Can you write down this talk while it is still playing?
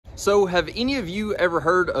So have any of you ever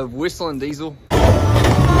heard of Whistling Diesel?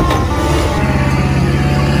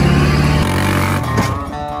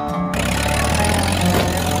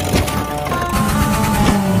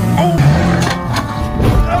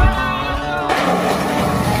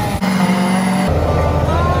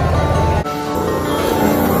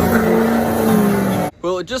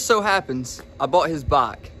 Well, it just so happens I bought his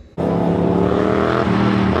bike.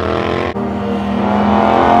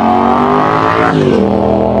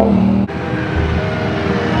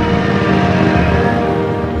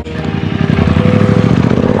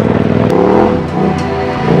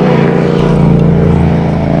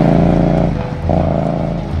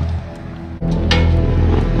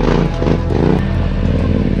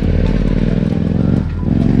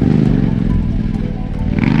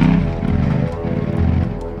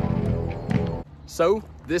 So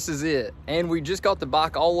this is it, and we just got the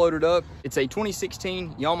bike all loaded up. It's a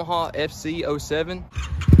 2016 Yamaha FZ-07.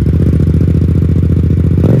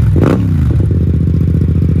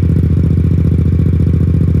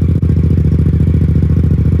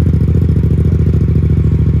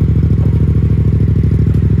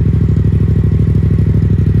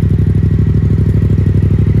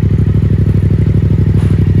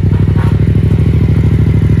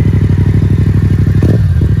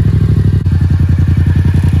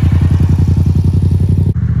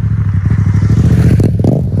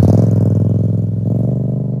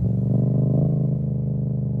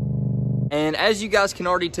 And as you guys can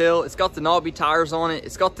already tell, it's got the knobby tires on it,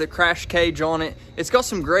 it's got the crash cage on it, it's got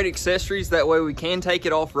some great accessories, that way we can take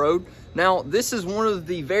it off-road. Now, this is one of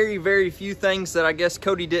the very few things that I guess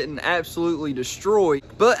Cody didn't absolutely destroy,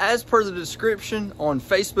 but as per the description on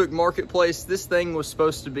Facebook Marketplace, this thing was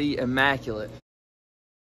supposed to be immaculate.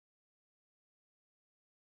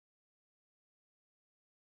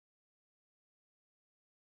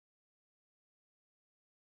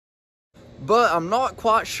 But I'm not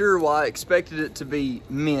quite sure why I expected it to be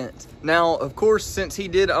mint. Now, of course, since he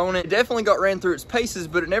did own it, it definitely got ran through its paces,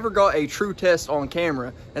 but it never got a true test on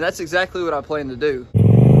camera, and that's exactly what I plan to do.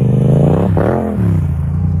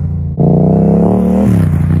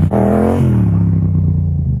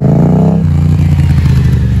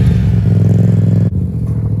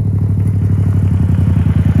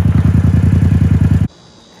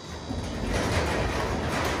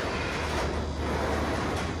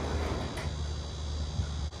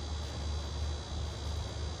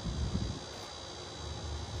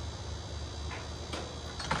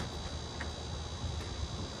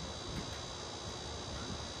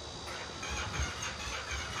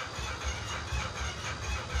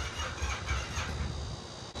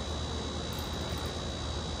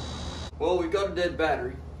 Well, we've got a dead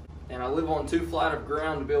battery, and I live on too flat of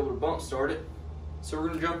ground to be able to bump start it, so we're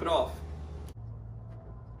going to jump it off.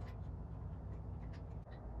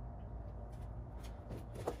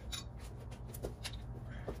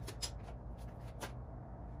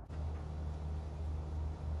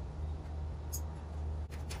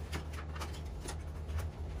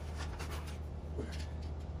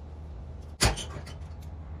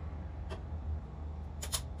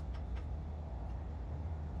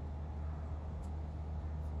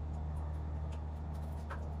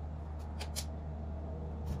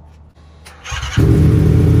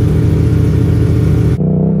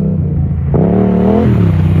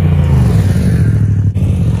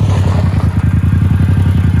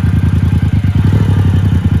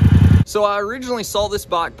 So I originally saw this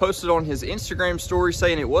bike posted on his Instagram story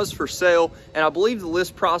saying it was for sale, and I believe the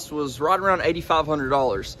list price was right around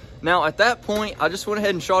 $8,500. Now at that point, I just went ahead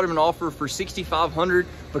and shot him an offer for $6,500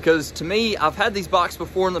 because to me, I've had these bikes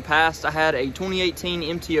before in the past. I had a 2018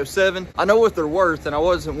 MT-07. I know what they're worth, and I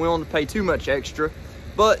wasn't willing to pay too much extra,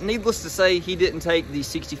 but needless to say, he didn't take the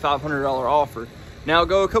 $6,500 offer. Now,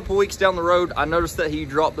 go a couple weeks down the road, I noticed that he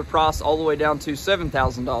dropped the price all the way down to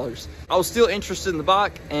 $7,000. I was still interested in the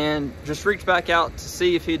bike and just reached back out to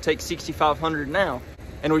see if he'd take $6,500 now.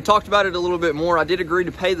 And we talked about it a little bit more. I did agree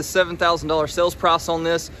to pay the $7,000 sales price on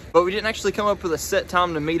this, but we didn't actually come up with a set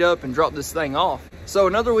time to meet up and drop this thing off. So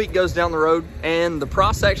another week goes down the road and the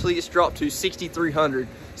price actually gets dropped to $6,300.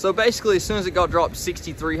 So basically, as soon as it got dropped to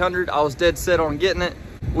 $6,300, I was dead set on getting it.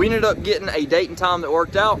 We ended up getting a date and time that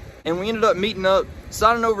worked out, and we ended up meeting up,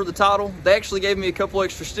 signing over the title. They actually gave me a couple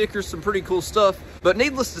extra stickers, some pretty cool stuff. But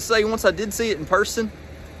needless to say, once I did see it in person,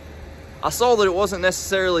 I saw that it wasn't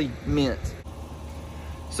necessarily mint.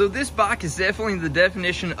 So this bike is definitely the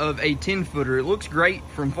definition of a 10-footer. It looks great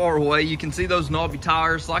from far away. You can see those knobby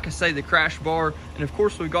tires, like I say, the crash bar, and of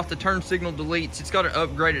course we've got the turn signal deletes. It's got an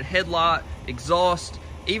upgraded headlight, exhaust,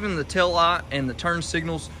 even the tail light and the turn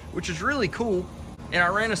signals, which is really cool. and I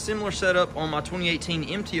ran a similar setup on my 2018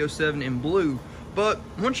 MT-07 in blue. But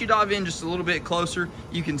once you dive in just a little bit closer,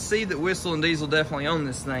 you can see that Whistle and Diesel definitely own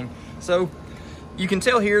this thing. So you can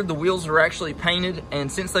tell here the wheels are actually painted,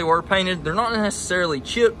 and since they were painted, they're not necessarily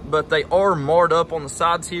chipped, but they are marred up on the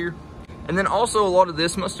sides here. And then also a lot of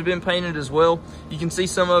this must have been painted as well. You can see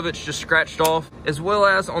some of it's just scratched off, as well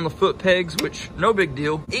as on the foot pegs, which no big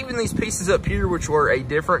deal. Even these pieces up here, which were a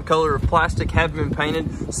different color of plastic, have been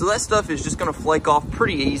painted. So that stuff is just gonna flake off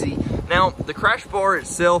pretty easy. Now, the crash bar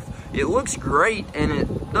itself, it looks great, and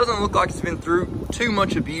it doesn't look like it's been through too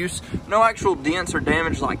much abuse. No actual dents or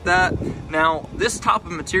damage like that. Now, this type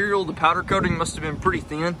of material, the powder coating must have been pretty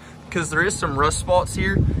thin, because there is some rust spots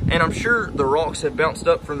here, and I'm sure the rocks have bounced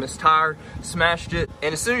up from this tire, smashed it,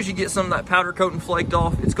 and as soon as you get some of that powder coating flaked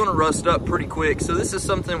off, it's gonna rust up pretty quick. So this is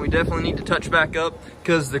something we definitely need to touch back up,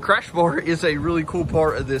 because the crash bar is a really cool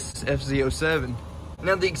part of this FZ-07.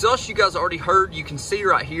 Now, the exhaust you guys already heard, you can see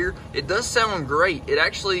right here, it does sound great.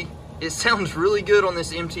 It sounds really good on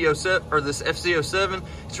this MT-07 or this FZ-07.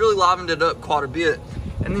 It's really livened it up quite a bit.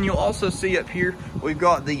 And then you'll also see up here, we've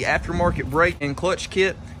got the aftermarket brake and clutch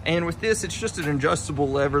kit. And with this, it's just an adjustable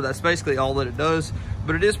lever. That's basically all that it does.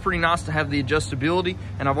 But it is pretty nice to have the adjustability,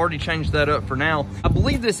 and I've already changed that up for now. I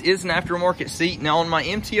believe this is an aftermarket seat. Now on my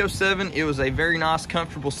MT-07, it was a very nice,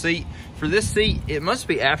 comfortable seat. For this seat, it must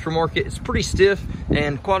be aftermarket. It's pretty stiff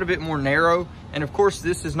and quite a bit more narrow. And of course,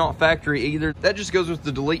 this is not factory either. That just goes with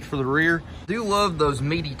the delete for the rear. I do love those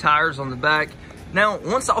meaty tires on the back. Now,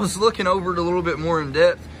 once I was looking over it a little bit more in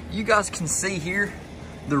depth, you guys can see here,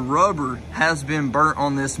 the rubber has been burnt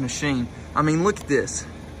on this machine. I mean, look at this.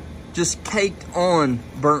 Just caked on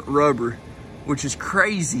burnt rubber, which is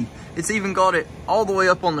crazy. It's even got it all the way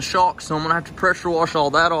up on the shock, so I'm gonna have to pressure wash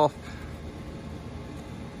all that off.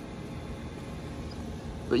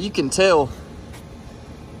 But you can tell,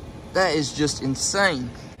 that is just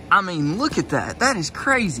insane. I mean, look at that. That is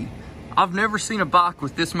crazy. I've never seen a bike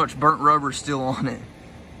with this much burnt rubber still on it.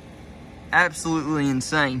 Absolutely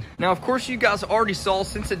insane. Now, of course, you guys already saw,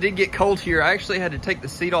 since it did get cold here, I actually had to take the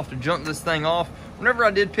seat off to jump this thing off. Whenever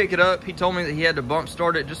I did pick it up, he told me that he had to bump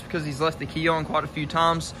start it just because he's left the key on quite a few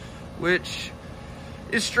times, which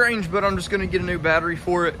is strange, but I'm just gonna get a new battery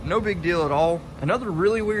for it. No big deal at all. Another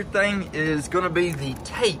really weird thing is gonna be the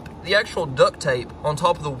tape, the actual duct tape on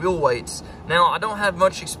top of the wheel weights. Now, I don't have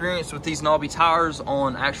much experience with these knobby tires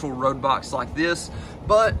on actual road bikes like this,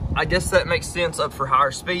 but I guess that makes sense up for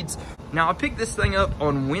higher speeds. Now, I picked this thing up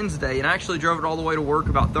on Wednesday and I actually drove it all the way to work,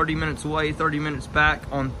 about 30 minutes away, 30 minutes back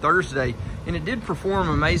on Thursday, and it did perform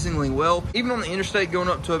amazingly well. Even on the interstate going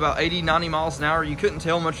up to about 80, 90 miles an hour, you couldn't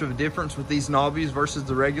tell much of a difference with these knobbies versus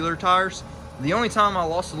the regular tires. The only time I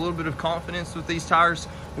lost a little bit of confidence with these tires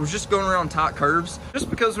was just going around tight curves, just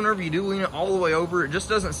because whenever you do lean it all the way over, it just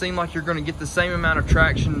doesn't seem like you're going to get the same amount of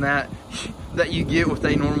traction that you get with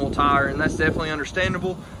a normal tire, and that's definitely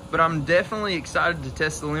understandable. But I'm definitely excited to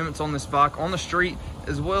test the limits on this bike on the street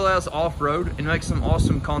as well as off-road and make some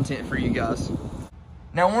awesome content for you guys.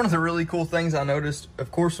 Now, one of the really cool things I noticed,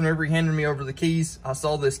 of course, whenever he handed me over the keys, I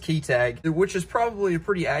saw this key tag, which is probably a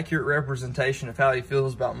pretty accurate representation of how he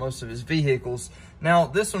feels about most of his vehicles. Now,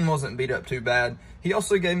 this one wasn't beat up too bad. He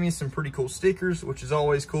also gave me some pretty cool stickers, which is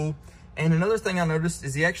always cool. And another thing I noticed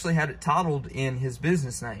is he actually had it titled in his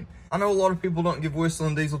business name. I know a lot of people don't give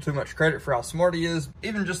Whistlin' Diesel too much credit for how smart he is.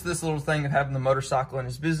 Even just this little thing of having the motorcycle in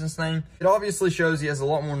his business name, it obviously shows he has a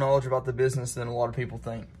lot more knowledge about the business than a lot of people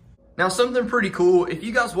think. Now, something pretty cool, if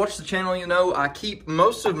you guys watch the channel, you know I keep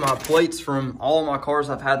most of my plates from all of my cars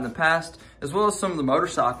I've had in the past, as well as some of the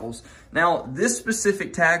motorcycles. Now, this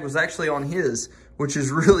specific tag was actually on his, which is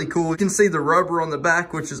really cool. You can see the rubber on the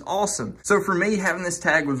back, which is awesome. So for me, having this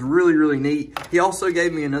tag was really, really neat. He also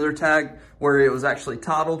gave me another tag where it was actually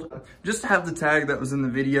titled. Just to have the tag that was in the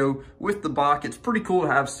video with the bike, it's pretty cool to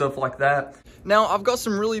have stuff like that. Now, I've got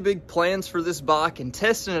some really big plans for this bike and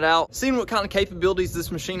testing it out, seeing what kind of capabilities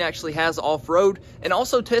this machine actually has off-road, and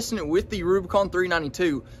also testing it with the Rubicon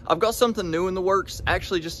 392. I've got something new in the works,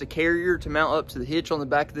 actually just a carrier to mount up to the hitch on the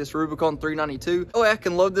back of this Rubicon 392. Oh, I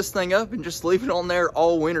can load this thing up and just leave it on there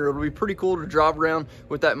all winter. It'll be pretty cool to drive around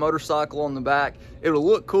with that motorcycle on the back. It'll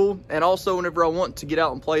look cool, and also whenever I want to get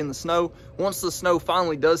out and play in the snow, once the snow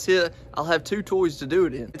finally does hit, I'll have two toys to do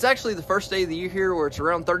it in. It's actually the first day of the year here where it's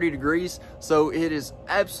around 30 degrees, so it is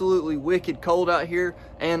absolutely wicked cold out here,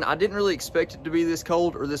 and I didn't really expect it to be this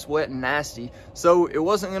cold or this wet and nasty. So it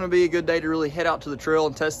wasn't gonna be a good day to really head out to the trail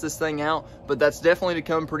and test this thing out, but that's definitely to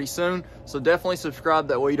come pretty soon, so definitely subscribe,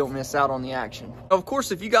 that way you don't miss out on the action. Of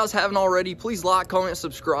course, if you guys haven't already, please like, comment,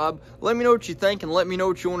 subscribe. Let me know what you think and let me know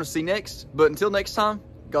what you wanna see next, but until next time,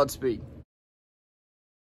 Godspeed.